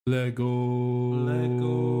Lego. Lego.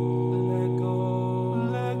 Lego.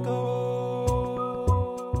 Lego.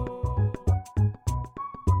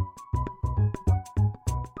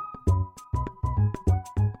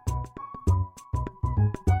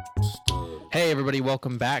 Hey everybody,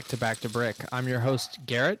 welcome back to Brick. I'm your host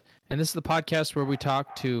Garrett, and this is the podcast where we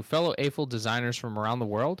talk to fellow AFL designers from around the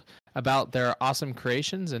world about their awesome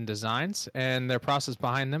creations and designs and their process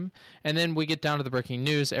behind them. And then we get down to the breaking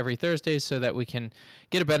news every Thursday so that we can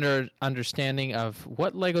get a better understanding of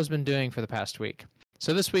what Lego's been doing for the past week.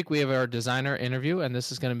 So this week we have our designer interview, and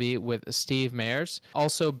this is going to be with Steve Mayers,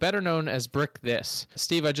 also better known as Brick This.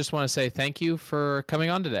 Steve, I just want to say thank you for coming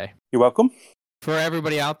on today. You're welcome. For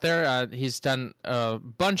everybody out there, he's done a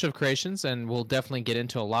bunch of creations, and we'll definitely get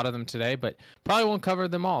into a lot of them today, but probably won't cover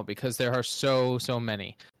them all because there are so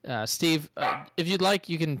many. Steve, if you'd like,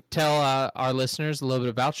 you can tell our listeners a little bit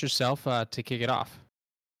about yourself to kick it off.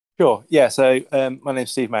 Sure. Yeah, so my name's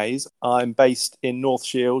Steve Mayers. I'm based in North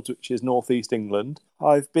Shields, which is northeast England.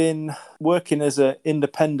 I've been working as an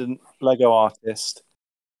independent Lego artist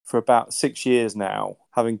for about 6 years now,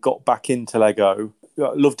 having got back into Lego.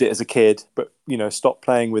 I loved it as a kid, but stopped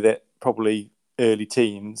playing with it probably early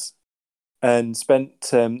teens, and spent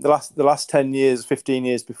the last 10 years, 15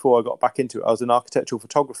 years before I got back into it, I was an architectural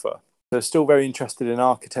photographer. So still very interested in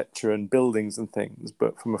architecture and buildings and things,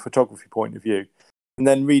 but from a photography point of view. And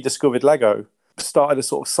then rediscovered Lego. Started a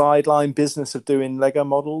sort of sideline business of doing Lego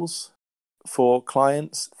models for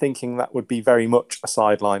clients, thinking that would be very much a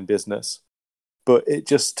sideline business. But it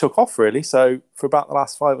just took off, really. So for about the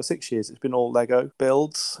last 5 or 6 years, it's been all Lego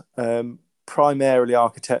builds, primarily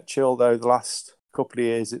architecture, although the last couple of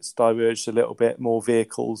years it's diverged a little bit, more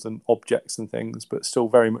vehicles and objects and things, but still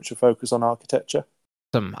very much a focus on architecture.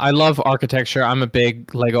 Awesome. I love architecture. I'm a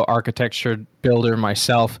big Lego architecture builder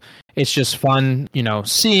myself. It's just fun,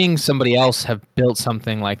 seeing somebody else have built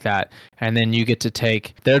something like that, and then you get to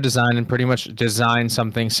take their design and pretty much design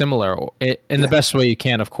something similar in the best way you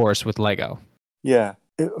can, of course, with Lego. Yeah.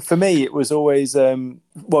 For me, it was always,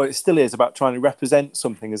 it still is about trying to represent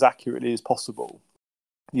something as accurately as possible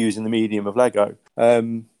using the medium of Lego.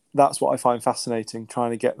 That's what I find fascinating,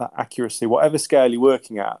 trying to get that accuracy, whatever scale you're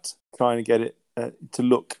working at, trying to get it to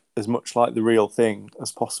look as much like the real thing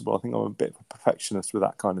as possible. I think I'm a bit of a perfectionist with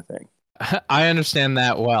that kind of thing. I understand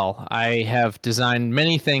that well. I have designed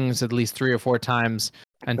many things at least 3 or 4 times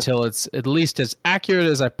until it's at least as accurate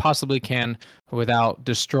as I possibly can without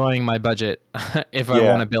destroying my budget if I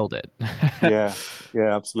want to build it. Yeah,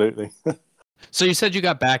 absolutely. So you said you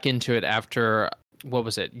got back into it after, what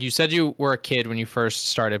was it? You said you were a kid when you first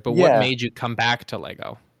started, but what made you come back to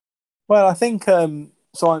Lego? Well, I think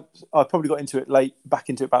so. I probably got back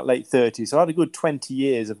into it about late 30s. So I had a good 20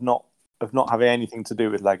 years of not having anything to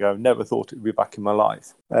do with Lego. Never thought it would be back in my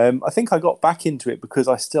life. I think I got back into it because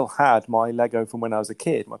I still had my Lego from when I was a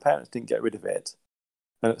kid. My parents didn't get rid of it.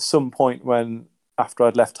 And at some point after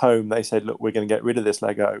I'd left home, they said, look, we're going to get rid of this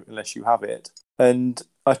Lego unless you have it. And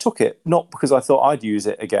I took it, not because I thought I'd use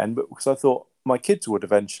it again, but because I thought my kids would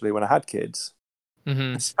eventually when I had kids.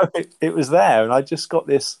 Mm-hmm. So it was there, and I just got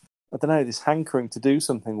this, this hankering to do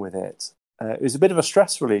something with it. It was a bit of a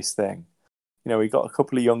stress release thing. We got a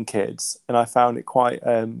couple of young kids, and I found it quite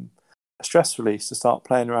a stress release to start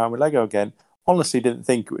playing around with Lego again. Honestly, didn't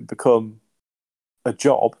think it would become a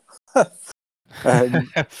job. But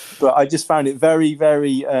I just found it very,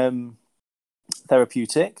 very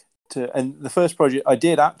therapeutic. And the first project I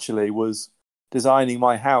did actually was designing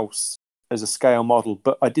my house as a scale model,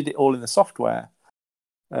 but I did it all in the software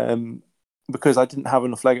because I didn't have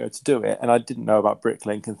enough Lego to do it, and I didn't know about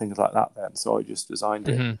Bricklink and things like that then. So I just designed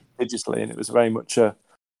it digitally, and it was very much a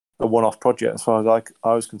one-off project as far as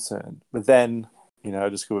I was concerned. But then, I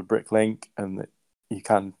discovered Bricklink, and that you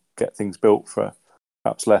can get things built for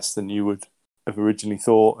perhaps less than you would have originally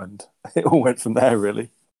thought, and it all went from there,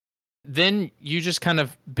 really. Then you just kind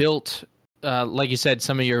of built, like you said,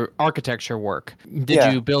 some of your architecture work.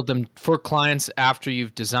 Did you build them for clients after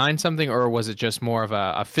you've designed something, or was it just more of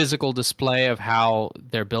a physical display of how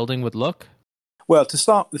their building would look? Well, to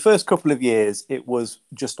start, the first couple of years, it was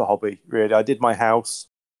just a hobby, really. I did my house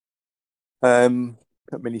at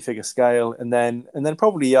minifigure scale, and then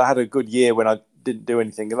probably I had a good year when I didn't do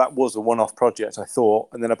anything. And that was a one-off project, I thought.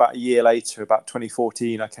 And then about a year later, about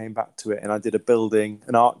 2014, I came back to it, and I did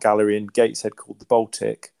an art gallery in Gateshead called the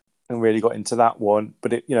Baltic, and really got into that one.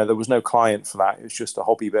 But there was no client for that. It was just a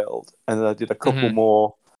hobby build. And then I did a couple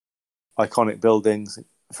more iconic buildings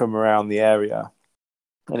from around the area.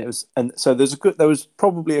 And so there was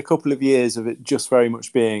probably a couple of years of it just very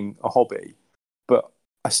much being a hobby. But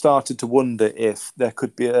I started to wonder if there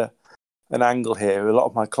could be an angle here. A lot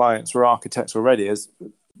of my clients were architects already, as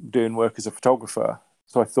doing work as a photographer.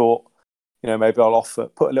 So I thought, maybe I'll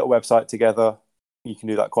put a little website together. You can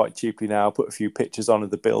do that quite cheaply now. Put a few pictures on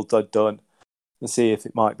of the builds I'd done and see if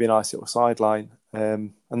it might be a nice little sideline.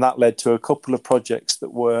 And that led to a couple of projects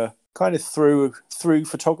that were kind of through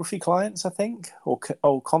photography clients, I think,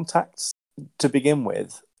 or contacts to begin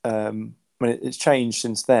with. It's changed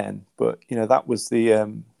since then, but that was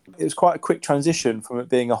it was quite a quick transition from it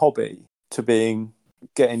being a hobby to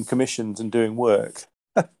getting commissions and doing work.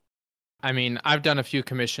 I mean, I've done a few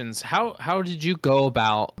commissions. How did you go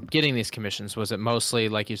about getting these commissions? Was it mostly,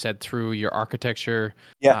 like you said, through your architecture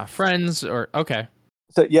friends, or okay?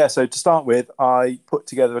 So to start with, I put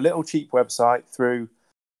together a little cheap website through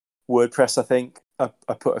WordPress. I think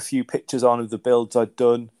I put a few pictures on of the builds I'd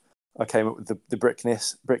done. I came up with the Brick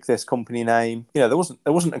This company name. There wasn't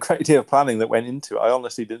a great deal of planning that went into it. I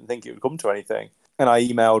honestly didn't think it would come to anything. And I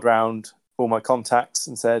emailed round all my contacts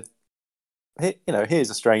and said, here's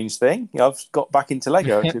a strange thing. I've got back into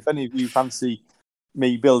Lego. So if any of you fancy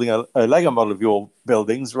me building a Lego model of your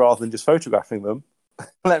buildings rather than just photographing them,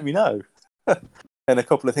 let me know. And a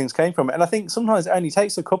couple of things came from it. And I think sometimes it only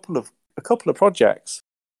takes a couple of projects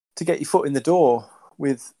to get your foot in the door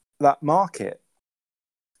with that market.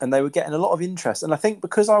 And they were getting a lot of interest. And I think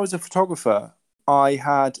because I was a photographer, I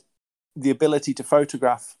had the ability to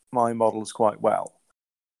photograph my models quite well.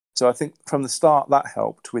 So I think from the start that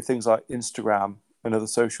helped with things like Instagram and other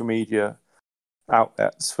social media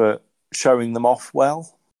outlets for showing them off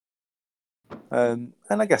well. And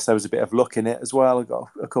I guess there was a bit of luck in it as well. I got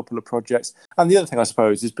a couple of projects. And the other thing, I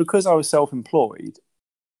suppose, is because I was self-employed,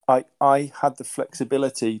 I had the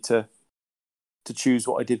flexibility to choose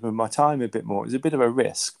what I did with my time a bit more. It was a bit of a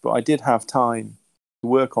risk, but I did have time to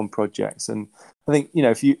work on projects. And I think,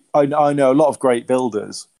 I know a lot of great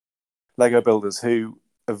builders, Lego builders, who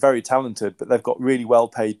are very talented, but they've got really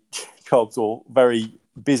well-paid jobs or very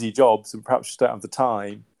busy jobs and perhaps just don't have the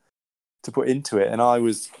time to put into it. And I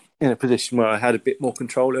was in a position where I had a bit more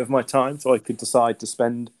control over my time, so I could decide to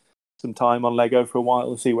spend some time on Lego for a while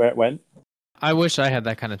and see where it went. I wish I had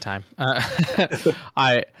that kind of time.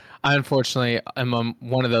 I unfortunately am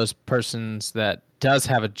one of those persons that does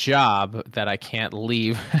have a job that I can't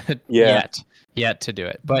leave yet to do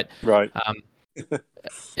it. But right.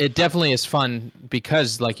 It definitely is fun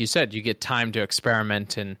because, like you said, you get time to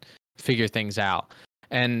experiment and figure things out.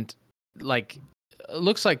 And it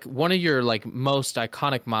looks like one of your most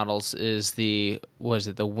iconic models is the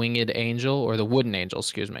Winged Angel or the Wooden Angel,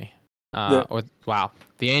 excuse me.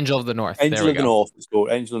 The Angel of the North. Angel of the North, it's called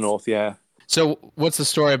Angel of the North, yeah. So what's the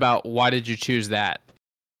story about why did you choose that?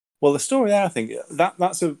 Well, the story there, I think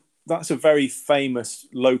that's a very famous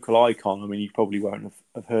local icon. I mean, you probably won't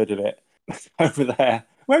have heard of it over there.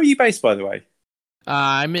 Where are you based, by the way?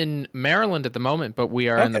 I'm in Maryland at the moment, but we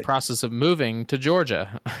are in the process of moving to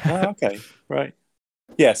Georgia. Okay, right.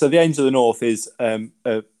 Yeah, so the Angel of the North is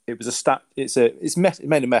it's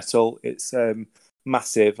made of metal. It's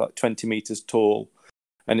massive, like 20 meters tall,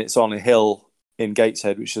 and it's on a hill in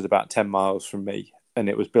Gateshead, which is about 10 miles from me. And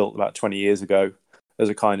it was built about 20 years ago as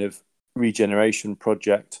a kind of regeneration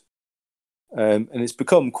project, and it's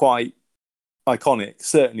become quite iconic,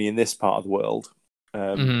 certainly in this part of the world.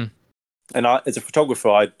 And as a photographer,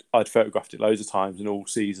 I'd photographed it loads of times in all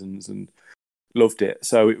seasons and loved it.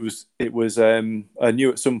 So it was. I knew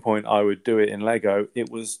at some point I would do it in Lego. It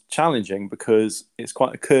was challenging because it's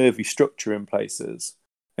quite a curvy structure in places,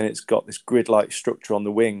 and it's got this grid-like structure on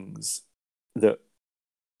the wings that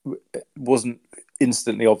wasn't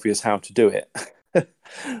instantly obvious how to do it.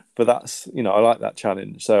 But that's I like that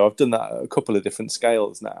challenge. So I've done that at a couple of different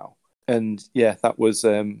scales now, and yeah, that was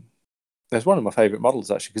that's one of my favourite models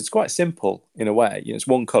actually because it's quite simple in a way. It's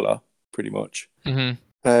one colour pretty much.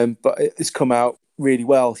 But it's come out really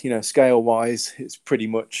well. Scale wise, it's pretty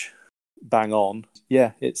much bang on.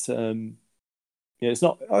 Yeah, it's it's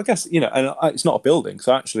not. I guess and it's not a building,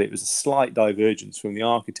 so actually it was a slight divergence from the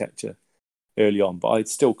architecture early on, but I'd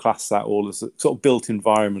still class that all as a sort of built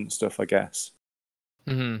environment stuff, I guess.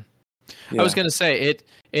 Yeah. I was going to say it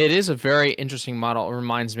is a very interesting model. It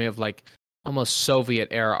reminds me of almost Soviet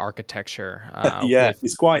era architecture.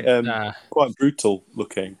 It's quite brutal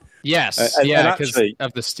looking. Yes, and because actually,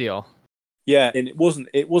 of the steel. Yeah, and it wasn't.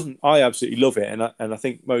 I absolutely love it, and I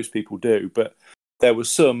think most people do. But there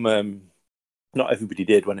was some. Not everybody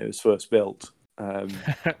did when it was first built. No,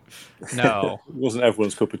 it wasn't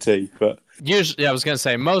everyone's cup of tea. But usually, I was going to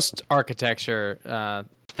say most architecture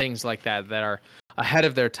things like that are ahead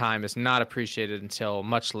of their time is not appreciated until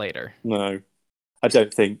much later. No, I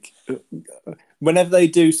don't think. Whenever they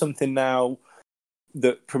do something now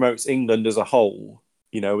that promotes England as a whole,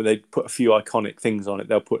 They put a few iconic things on it.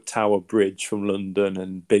 They'll put Tower Bridge from London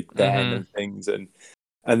and Big Ben and things, and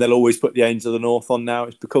they'll always put the Angel of the North on now.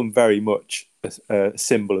 It's become very much a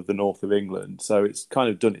symbol of the north of England. So it's kind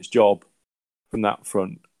of done its job from that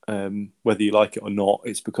front. Whether you like it or not,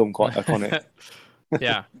 it's become quite iconic.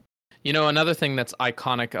 Yeah. Another thing that's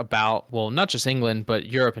iconic about, well, not just England, but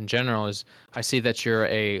Europe in general is I see that you're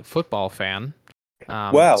a football fan.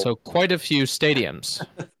 So quite a few stadiums.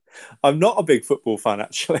 I'm not a big football fan,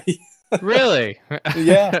 actually. Really?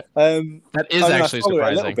 Yeah. That is actually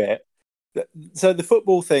surprising. A little bit. So the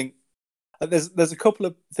football thing, there's a couple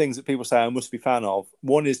of things that people say I must be a fan of.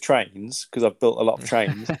 One is trains, because I've built a lot of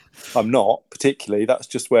trains. I'm not particularly. That's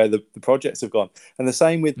just where the projects have gone. And the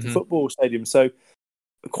same with the football stadium. So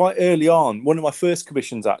quite early on, one of my first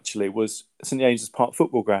commissions actually was St James's Park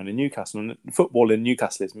football ground in Newcastle. And football in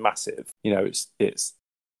Newcastle is massive. It's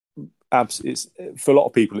for a lot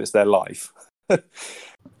of people, it's their life.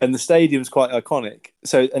 And the stadium's quite iconic.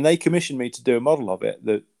 So, and they commissioned me to do a model of it,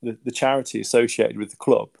 the charity associated with the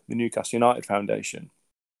club, the Newcastle United Foundation.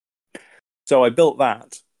 So I built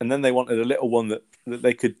that, and then they wanted a little one that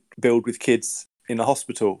they could build with kids in a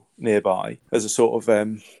hospital nearby as a sort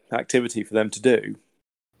of activity for them to do.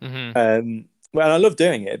 Well, and I love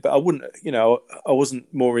doing it, but I wouldn't, I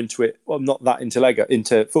wasn't more into it. Well, I'm not that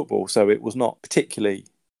into football, so it was not particularly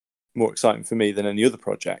more exciting for me than any other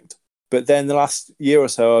project. But then the last year or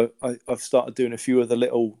so, I've started doing a few other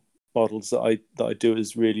little models that I do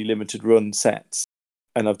as really limited run sets,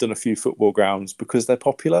 and I've done a few football grounds because they're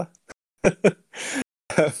popular.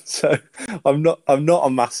 So I'm not a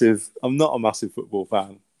massive football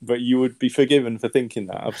fan, but you would be forgiven for thinking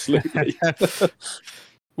that, absolutely.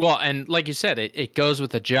 Well, and like you said, it goes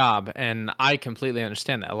with the job, and I completely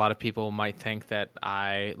understand that. A lot of people might think that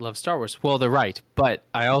I love Star Wars. Well, they're right, but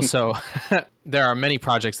I also there are many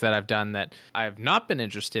projects that I've done that I have not been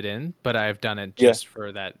interested in, but I've done it just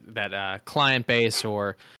for that client base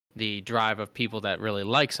or the drive of people that really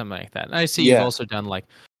like something like that. And I see you've also done like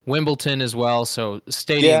Wimbledon as well, so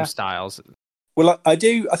stadium styles. Well, I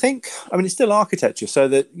do. I think. I mean, it's still architecture, so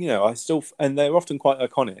that and they're often quite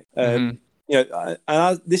iconic.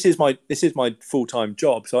 This is my full-time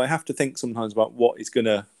job, so I have to think sometimes about what is going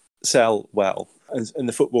to sell well. And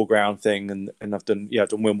the football ground thing, and I've done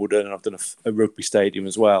Wimbledon, and I've done a rugby stadium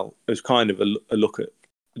as well. It was kind of a look at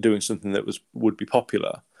doing something that would be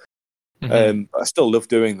popular. I still love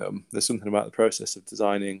doing them. There's something about the process of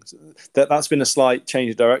designing that's been a slight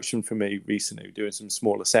change of direction for me recently, doing some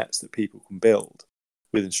smaller sets that people can build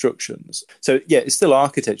with instructions. So yeah, it's still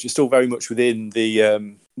architecture. It's still very much within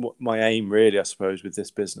the my aim, really, I suppose, with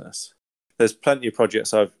this business. There's plenty of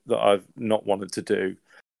projects that I've not wanted to do,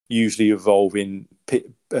 usually involving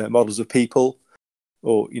models of people,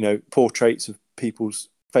 or portraits of people's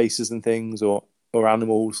faces and things, or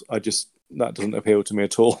animals. That doesn't appeal to me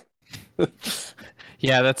at all.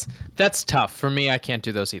 Yeah, that's tough for me. I can't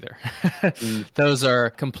do those either. Those are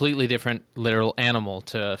completely different, literal animal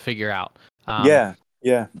to figure out. Yeah.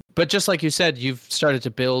 But just like you said, you've started to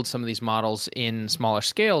build some of these models in smaller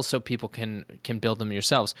scales so people can build them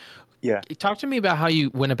yourselves. Yeah. Talk to me about how you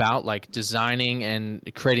went about like designing and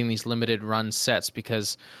creating these limited run sets,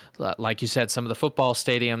 because like you said, some of the football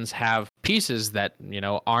stadiums have pieces that,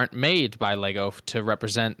 aren't made by Lego to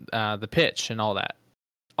represent the pitch and all that.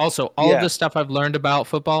 Also, all of the stuff I've learned about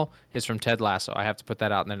football is from Ted Lasso. I have to put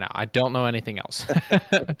that out there now. I don't know anything else.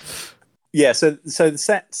 Yeah. So the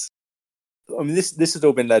sets, I mean, this has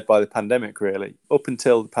all been led by the pandemic, really. Up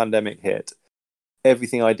until the pandemic hit,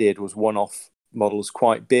 everything I did was one-off models,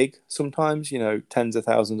 quite big sometimes, tens of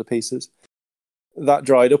thousands of pieces. That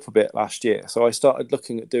dried up a bit last year, so I started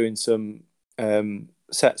looking at doing some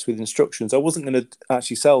sets with instructions. I wasn't going to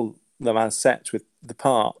actually sell them as sets with the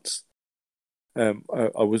parts. I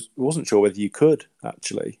wasn't sure whether you could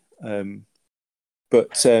actually. So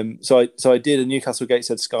I did a Newcastle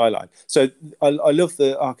Gateshead skyline. So I love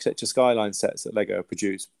the architecture skyline sets that Lego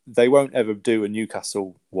produce. They won't ever do a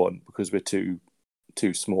Newcastle one because we're too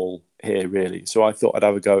small here, really. So I thought I'd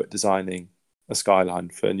have a go at designing a skyline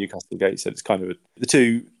for Newcastle Gateshead. It's kind of the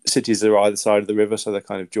two cities are either side of the river, so they're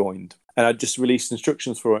kind of joined. And I just released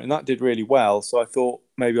instructions for it, and that did really well. So I thought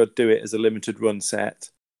maybe I'd do it as a limited run set,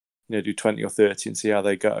 do 20 or 30 and see how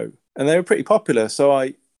they go. And they were pretty popular, so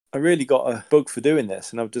I really got a bug for doing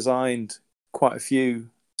this, and I've designed quite a few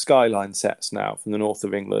skyline sets now from the north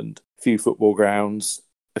of England, a few football grounds,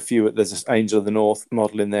 there's this Angel of the North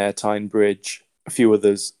model in there, Tyne Bridge, a few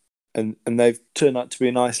others, and they've turned out to be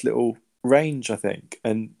a nice little range, I think.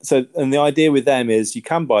 And the idea with them is you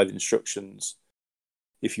can buy the instructions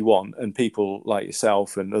if you want, and people like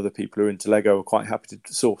yourself and other people who are into Lego are quite happy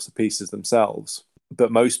to source the pieces themselves.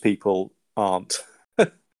 but most people aren't.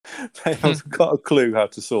 They haven't got a clue how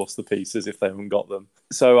to source the pieces if they haven't got them.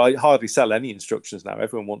 So I hardly sell any instructions now.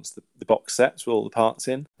 Everyone wants the box sets with all the parts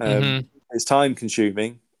in. It's time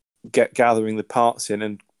consuming gathering the parts in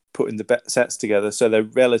and putting the sets together. So they're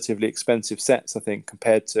relatively expensive sets, I think,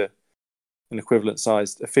 compared to an equivalent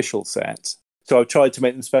sized official set. So I've tried to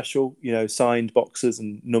make them special, signed boxes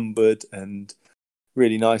and numbered and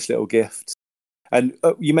really nice little gifts. And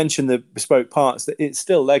you mentioned the bespoke parts. That it's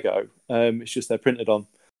still Lego. It's just they're printed on.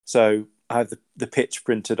 So I have the pitch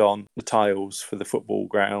printed on, the tiles for the football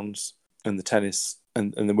grounds and the tennis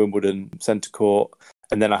and the Wimbledon centre court.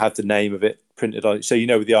 And then I have the name of it printed on it. So,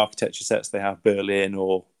 with the architecture sets, they have Berlin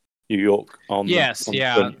or New York on Yes, on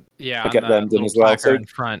yeah. front. Yeah. I get them done as well. So in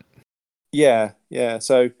front. Yeah.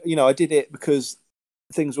 So, I did it because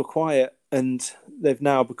things were quiet and they've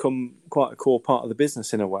now become quite a core part of the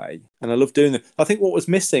business in a way. And I love doing them. I think what was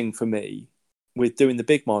missing for me with doing the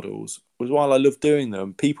big models was while I love doing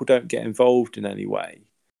them, people don't get involved in any way.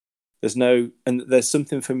 There's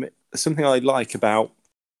something for me, something I like about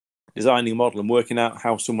designing a model and working out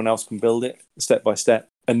how someone else can build it step by step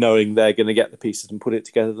and knowing they're going to get the pieces and put it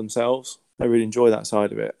together themselves. I really enjoy that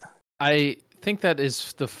side of it. I think that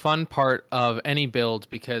is the fun part of any build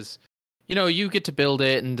because, you get to build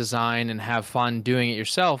it and design and have fun doing it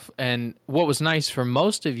yourself. And what was nice for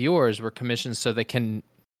most of yours were commissions so they can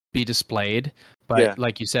be displayed. But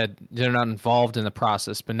like you said, they're not involved in the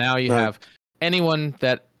process. But now you have anyone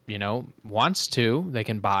that, wants to, they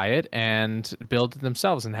can buy it and build it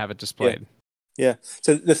themselves and have it displayed. Yeah.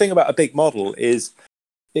 So the thing about a big model is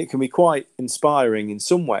it can be quite inspiring in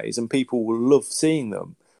some ways and people will love seeing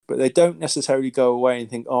them, but they don't necessarily go away and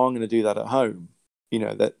think, oh, I'm going to do that at home.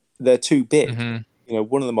 That they're too big. Mm-hmm.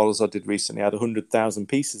 One of the models I did recently had 100,000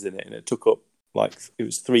 pieces in it and it took up it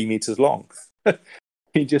was 3 meters long.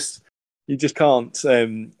 You just can't.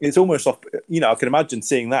 It's almost off. I can imagine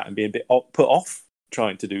seeing that and being a bit put off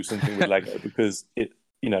trying to do something with Lego because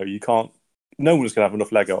you can't. No one's going to have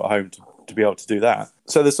enough Lego at home to be able to do that.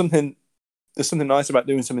 So there's something nice about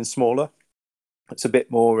doing something smaller. It's a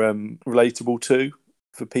bit more relatable too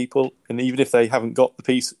for people, and even if they haven't got the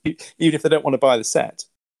piece, even if they don't want to buy the set,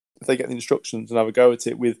 if they get the instructions and have a go at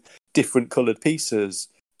it with different coloured pieces,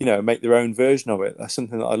 make their own version of it. That's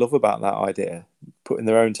something that I love about that idea, putting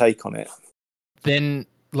their own take on it. Then,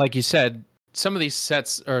 like you said, some of these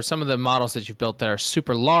sets or some of the models that you've built that are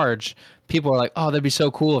super large, people are like, oh, that'd be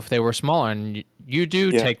so cool if they were smaller. And you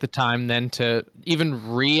do take the time then to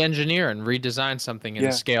even re-engineer and redesign something in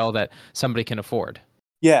a scale that somebody can afford.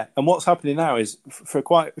 Yeah, and what's happening now is for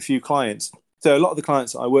quite a few clients, so a lot of the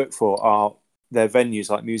clients that I work for are their venues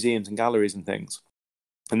like museums and galleries and things.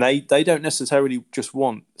 And they don't necessarily just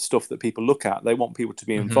want stuff that people look at. They want people to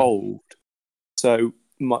be involved. So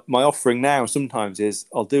my offering now sometimes is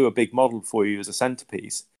I'll do a big model for you as a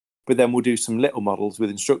centerpiece, but then we'll do some little models with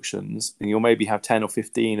instructions and you'll maybe have 10 or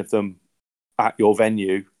 15 of them at your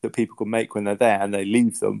venue that people can make when they're there and they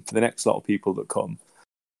leave them for the next lot of people that come.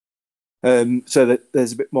 So that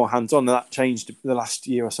there's a bit more hands-on. And that changed the last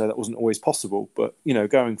year or so. That wasn't always possible. But,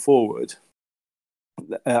 going forward,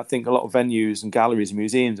 I think a lot of venues and galleries and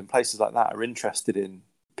museums and places like that are interested in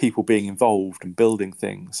people being involved and building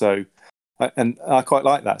things. So, and I quite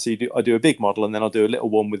like that. So I do a big model and then I'll do a little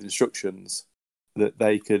one with instructions that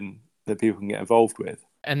people can get involved with.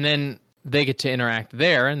 And then they get to interact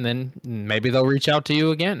there, and then maybe they'll reach out to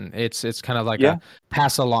you again. It's kind of like a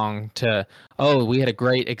pass along to, oh, we had a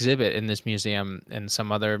great exhibit in this museum, and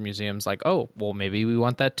some other museums like, oh, well, maybe we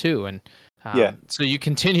want that too. And so you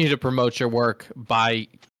continue to promote your work by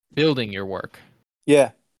building your work.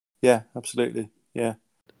 Yeah, absolutely. Yeah.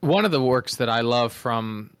 One of the works that I love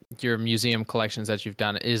from your museum collections that you've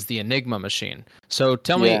done is the Enigma machine. So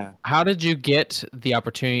tell me, how did you get the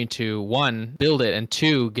opportunity to, one, build it, and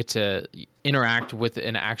two, get to interact with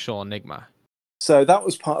an actual Enigma? So that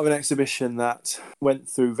was part of an exhibition that went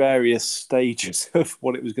through various stages of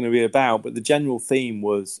what it was going to be about, but the general theme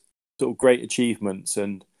was sort of great achievements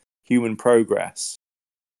and human progress.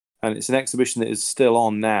 And it's an exhibition that is still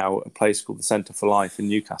on now at a place called the Centre for Life in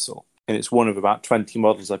Newcastle. And it's one of about 20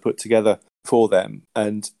 models I put together for them.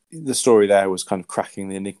 And the story there was kind of cracking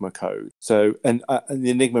the Enigma code. So, and the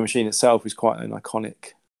Enigma machine itself is quite an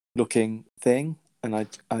iconic looking thing. And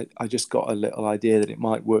I just got a little idea that it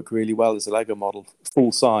might work really well as a Lego model,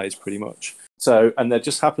 full size pretty much. So, and there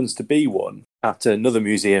just happens to be one at another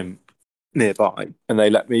museum nearby. And they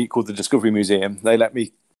let me, called the Discovery Museum, they let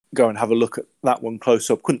me go and have a look at that one close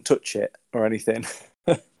up. Couldn't touch it or anything.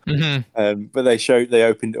 But they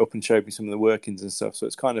opened it up and showed me some of the workings and stuff. So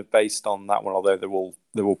it's kind of based on that one, although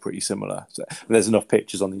they're all pretty similar. So, and there's enough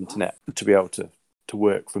pictures on the internet to be able to to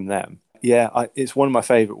work from them. Yeah, it's one of my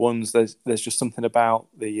favourite ones. There's just something about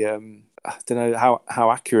the I don't know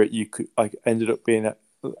how accurate I ended up being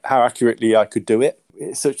how accurately I could do it.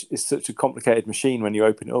 It's such a complicated machine when you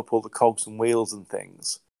open it up, all the cogs and wheels and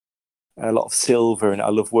things. A lot of silver, and I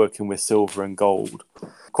love working with silver and gold.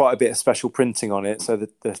 Quite a bit of special printing on it, so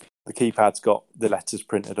the keypad's got the letters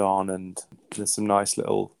printed on, and there's some nice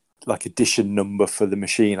little like edition number for the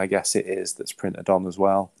machine, I guess it is, that's printed on as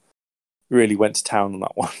well. Really went to town on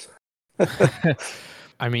that one.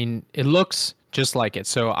 I mean, it looks just like it.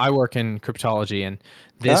 So I work in cryptology, and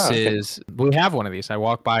we have one of these. I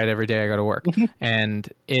walk by it every day I go to work. And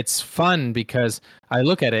it's fun because I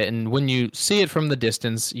look at it, and when you see it from the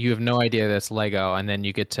distance, you have no idea that's Lego. And then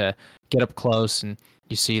you get to get up close and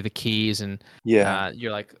you see the keys, and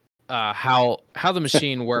you're like, how the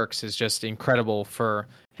machine works is just incredible for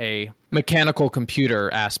a mechanical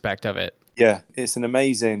computer aspect of it. Yeah, it's an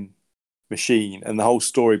amazing machine, and the whole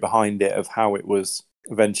story behind it of how it was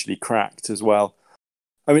eventually cracked as well.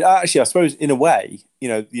 I mean, actually, I suppose in a way,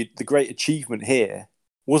 the great achievement here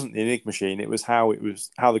wasn't the Enigma machine; it was how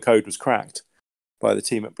the code was cracked by the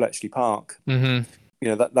team at Bletchley Park. Mm-hmm.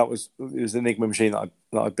 It was the Enigma machine that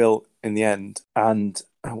I built in the end. And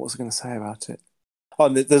what was I going to say about it? Oh,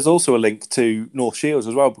 and there's also a link to North Shields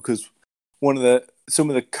as well, because some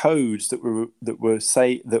of the codes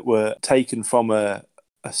that were taken from a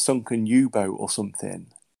sunken U-boat or something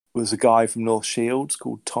was a guy from North Shields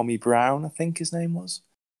called Tommy Brown, I think his name was.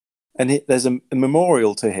 And there's a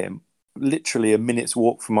memorial to him, literally a minute's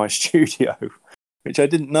walk from my studio, which I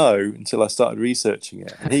didn't know until I started researching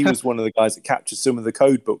it. And he was one of the guys that captured some of the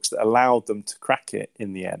code books that allowed them to crack it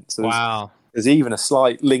in the end. So there's even a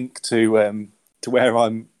slight link to where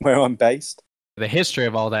I'm based. The history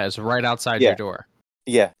of all that is right outside your door.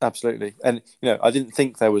 Yeah, absolutely. And I didn't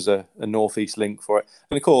think there was a northeast link for it.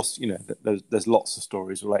 And of course, there's lots of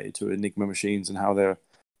stories related to Enigma machines and how the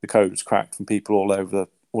code was cracked from people all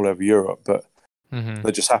over Europe. But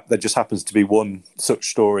there just happens to be one such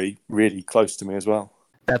story really close to me as well.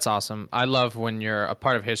 That's awesome. I love when you're a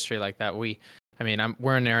part of history like that.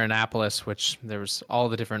 We're in Annapolis, which there was all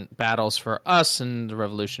the different battles for us and the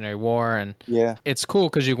Revolutionary War. And it's cool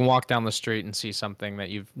because you can walk down the street and see something that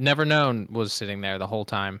you've never known was sitting there the whole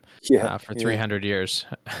time for 300 years.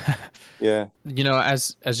 Yeah.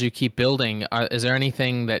 As you keep building, is there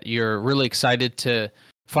anything that you're really excited to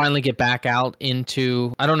finally get back out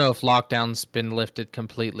into? I don't know if lockdown's been lifted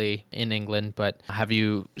completely in England, but have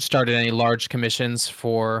you started any large commissions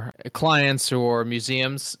for clients or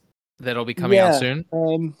museums that'll be coming out soon?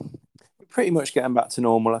 Pretty much getting back to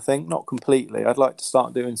normal, I think. Not completely. I'd like to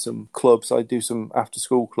start doing some clubs. I do some after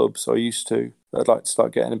school clubs, so I used to. I'd like to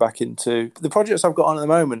start getting back into. The projects I've got on at the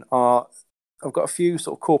moment I've got a few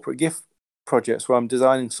sort of corporate gift projects where I'm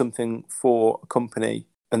designing something for a company,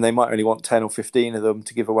 and they might only want 10 or 15 of them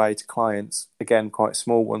to give away to clients. Again, quite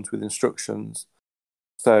small ones with instructions.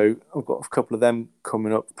 So I've got a couple of them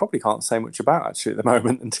coming up. Probably can't say much about actually at the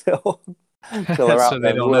moment until they're out so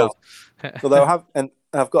there they don't know. Although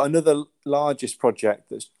I've got another largest project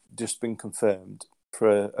that's just been confirmed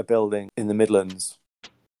for a building in the Midlands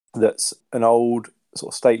that's an old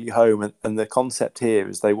sort of stately home, and the concept here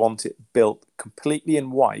is they want it built completely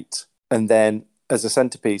in white and then as a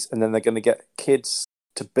centerpiece, and then they're going to get kids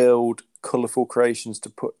to build colourful creations to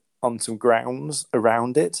put on some grounds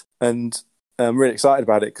around it. And I'm really excited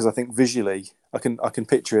about it because I think visually I can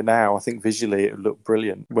picture it now. I think visually it would look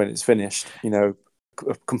brilliant when it's finished.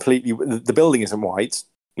 Completely. The building isn't white.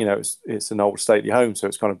 It's an old stately home, so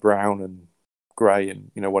it's kind of brown and grey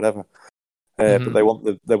and whatever. But they want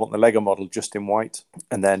the Lego model just in white,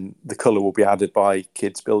 and then the colour will be added by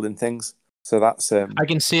kids building things. So that's I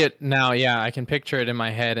can see it now. Yeah, I can picture it in my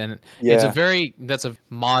head, and that's a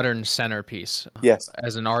modern centerpiece. Yes,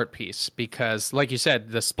 as an art piece, because like you said,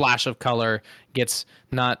 the splash of color gets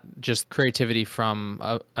not just creativity from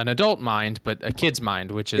an adult mind, but a kid's mind,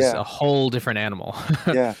 which is a whole different animal.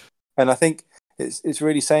 Yeah, and I think it's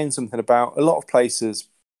really saying something about a lot of places.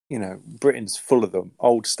 Britain's full of them,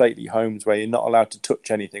 old stately homes where you're not allowed to touch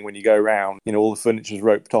anything when you go around. All the furniture's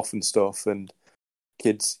roped off and stuff, and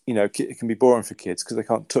kids, it can be boring for kids because they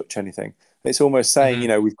can't touch anything. It's almost saying,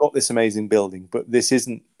 we've got this amazing building, but this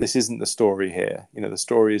isn't the story here. The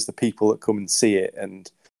story is the people that come and see it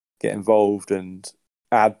and get involved and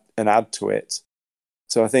add to it.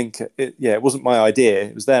 So I think it wasn't my idea;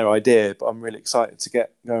 it was their idea. But I'm really excited to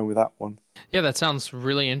get going with that one. Yeah, that sounds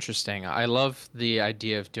really interesting. I love the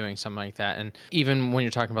idea of doing something like that, and even when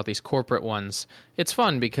you're talking about these corporate ones, it's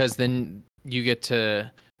fun because then you get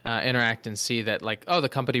to interact and see that, like, the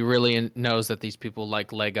company really knows that these people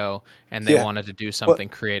like Lego and they wanted to do something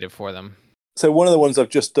creative for them. So one of the ones I've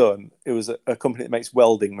just done, it was a company that makes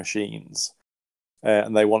welding machines,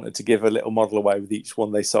 and they wanted to give a little model away with each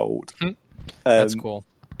one they sold. That's cool.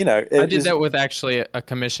 I did that with actually a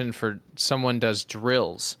commission for someone does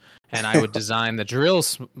drills, and I would design the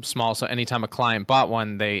drills small, so anytime a client bought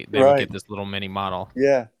one, they would get this little mini model.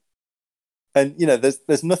 Yeah. And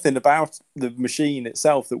there's nothing about the machine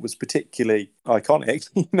itself that was particularly iconic.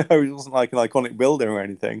 It wasn't like an iconic building or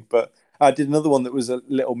anything. But I did another one that was a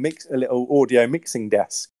little audio mixing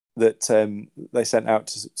desk that they sent out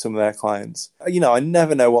to some of their clients. I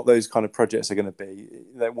never know what those kind of projects are going to be.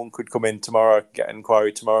 One could come in tomorrow, get an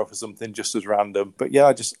inquiry tomorrow for something just as random. But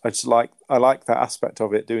yeah, I like that aspect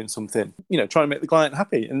of it, doing something, trying to make the client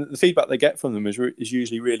happy, and the feedback they get from them is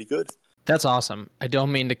usually really good. That's awesome. I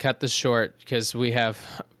don't mean to cut this short because we have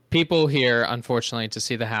people here, unfortunately, to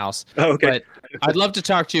see the house. Oh, okay. But I'd love to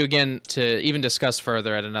talk to you again to even discuss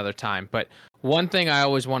further at another time. But one thing I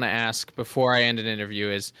always want to ask before I end an interview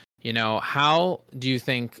is, how do you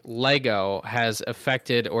think Lego has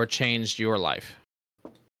affected or changed your life?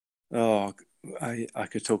 Oh, I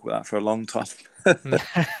could talk about that for a long time.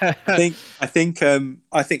 I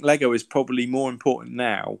think Lego is probably more important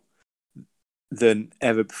now than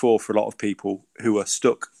ever before for a lot of people who are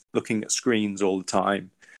stuck looking at screens all the time.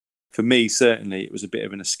 For me, certainly, it was a bit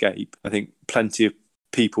of an escape. I think plenty of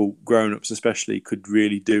people, grown-ups especially, could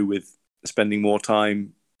really do with spending more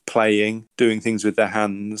time playing, doing things with their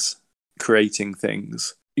hands, creating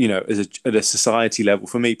things. At a society level,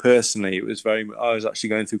 for me personally, it was I was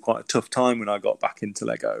actually going through quite a tough time when I got back into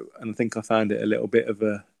Lego, and I think I found it a little bit of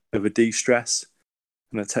a de-stress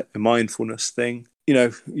and a mindfulness thing.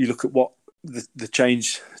 You look at what the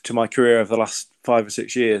change to my career over the last 5 or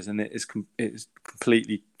 6 years, and it's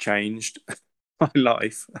completely changed my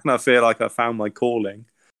life, and I feel like I found my calling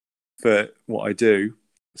for what I do.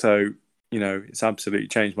 So it's absolutely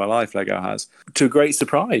changed my life. Lego has, to a great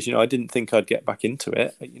surprise. I didn't think I'd get back into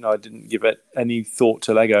it. I didn't give it any thought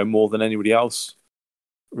to Lego more than anybody else,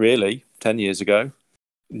 really. 10 years ago,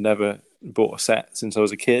 never bought a set since I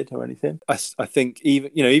was a kid or anything. I think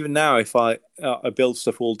even now, if I build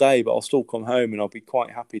stuff all day, but I'll still come home and I'll be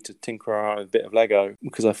quite happy to tinker around with a bit of Lego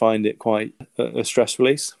because I find it quite a stress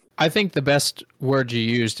release. I think the best word you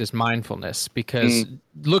used is mindfulness, because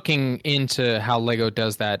looking into how Lego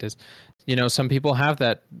does that is, some people have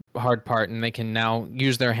that hard part and they can now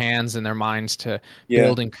use their hands and their minds to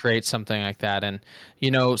build and create something like that. And,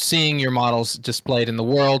 seeing your models displayed in the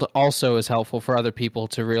world also is helpful for other people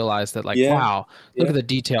to realize that, wow, look at the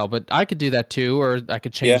detail, but I could do that too, or I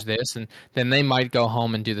could change this. And then they might go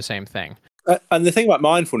home and do the same thing. And the thing about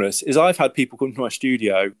mindfulness is I've had people come to my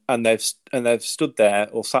studio and they've stood there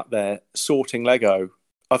or sat there sorting Lego.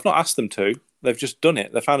 I've not asked them to. They've just done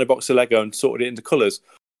it. They found a box of Lego and sorted it into colours.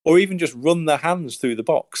 Or even just run their hands through the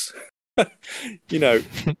box, one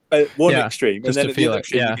extreme, and then at the other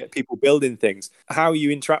extreme, you get people building things. How you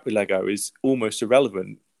interact with Lego is almost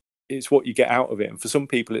irrelevant. It's what you get out of it. And for some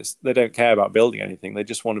people, they don't care about building anything. They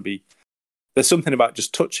just want to be. There's something about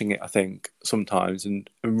just touching it, I think, sometimes, and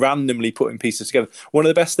randomly putting pieces together. One of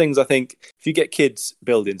the best things, I think, if you get kids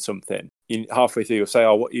building something, halfway through, you'll say,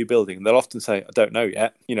 "Oh, what are you building?" And they'll often say, "I don't know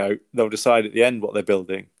yet." They'll decide at the end what they're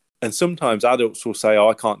building. And sometimes adults will say, "Oh,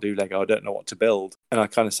 I can't do Lego. I don't know what to build." And I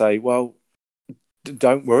kind of say, well,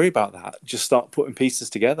 don't worry about that. Just start putting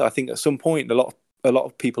pieces together. I think at some point, a lot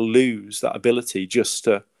of people lose that ability just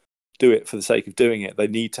to do it for the sake of doing it. They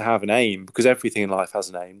need to have an aim, because everything in life has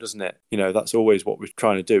an aim, doesn't it? That's always what we're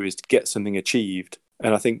trying to do, is to get something achieved.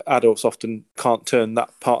 And I think adults often can't turn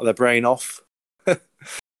that part of their brain off.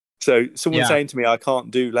 So someone saying to me, "I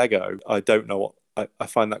can't do Lego," I don't know what. I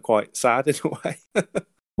find that quite sad in a way.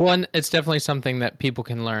 Well, it's definitely something that people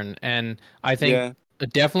can learn. And I think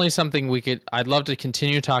definitely something I'd love to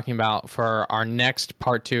continue talking about for our next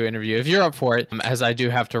part 2 interview, if you're up for it, as I do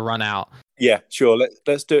have to run out. Yeah, sure.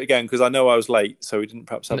 Let's do it again, because I know I was late, so we didn't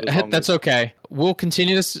perhaps have as long. That's okay. We'll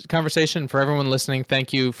continue this conversation. For everyone listening,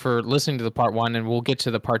 thank you for listening to the part 1, and we'll get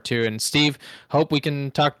to the part 2. And Steve, hope we can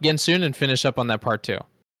talk again soon and finish up on that part 2.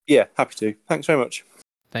 Yeah, happy to. Thanks very much.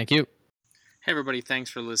 Thank you. Hey, everybody. Thanks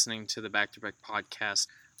for listening to the Back to Brick podcast.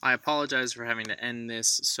 I apologize for having to end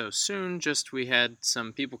this so soon. Just we had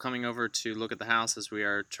some people coming over to look at the house as we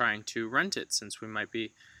are trying to rent it, since we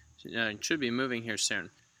should be moving here soon.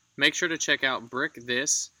 Make sure to check out Brick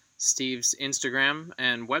This, Steve's Instagram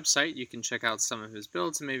and website. You can check out some of his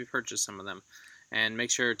builds and maybe purchase some of them. And make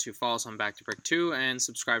sure to follow us on Back to Brick 2 and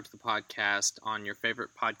subscribe to the podcast on your favorite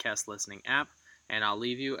podcast listening app. And I'll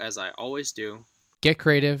leave you, as I always do, get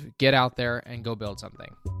creative, get out there, and go build something.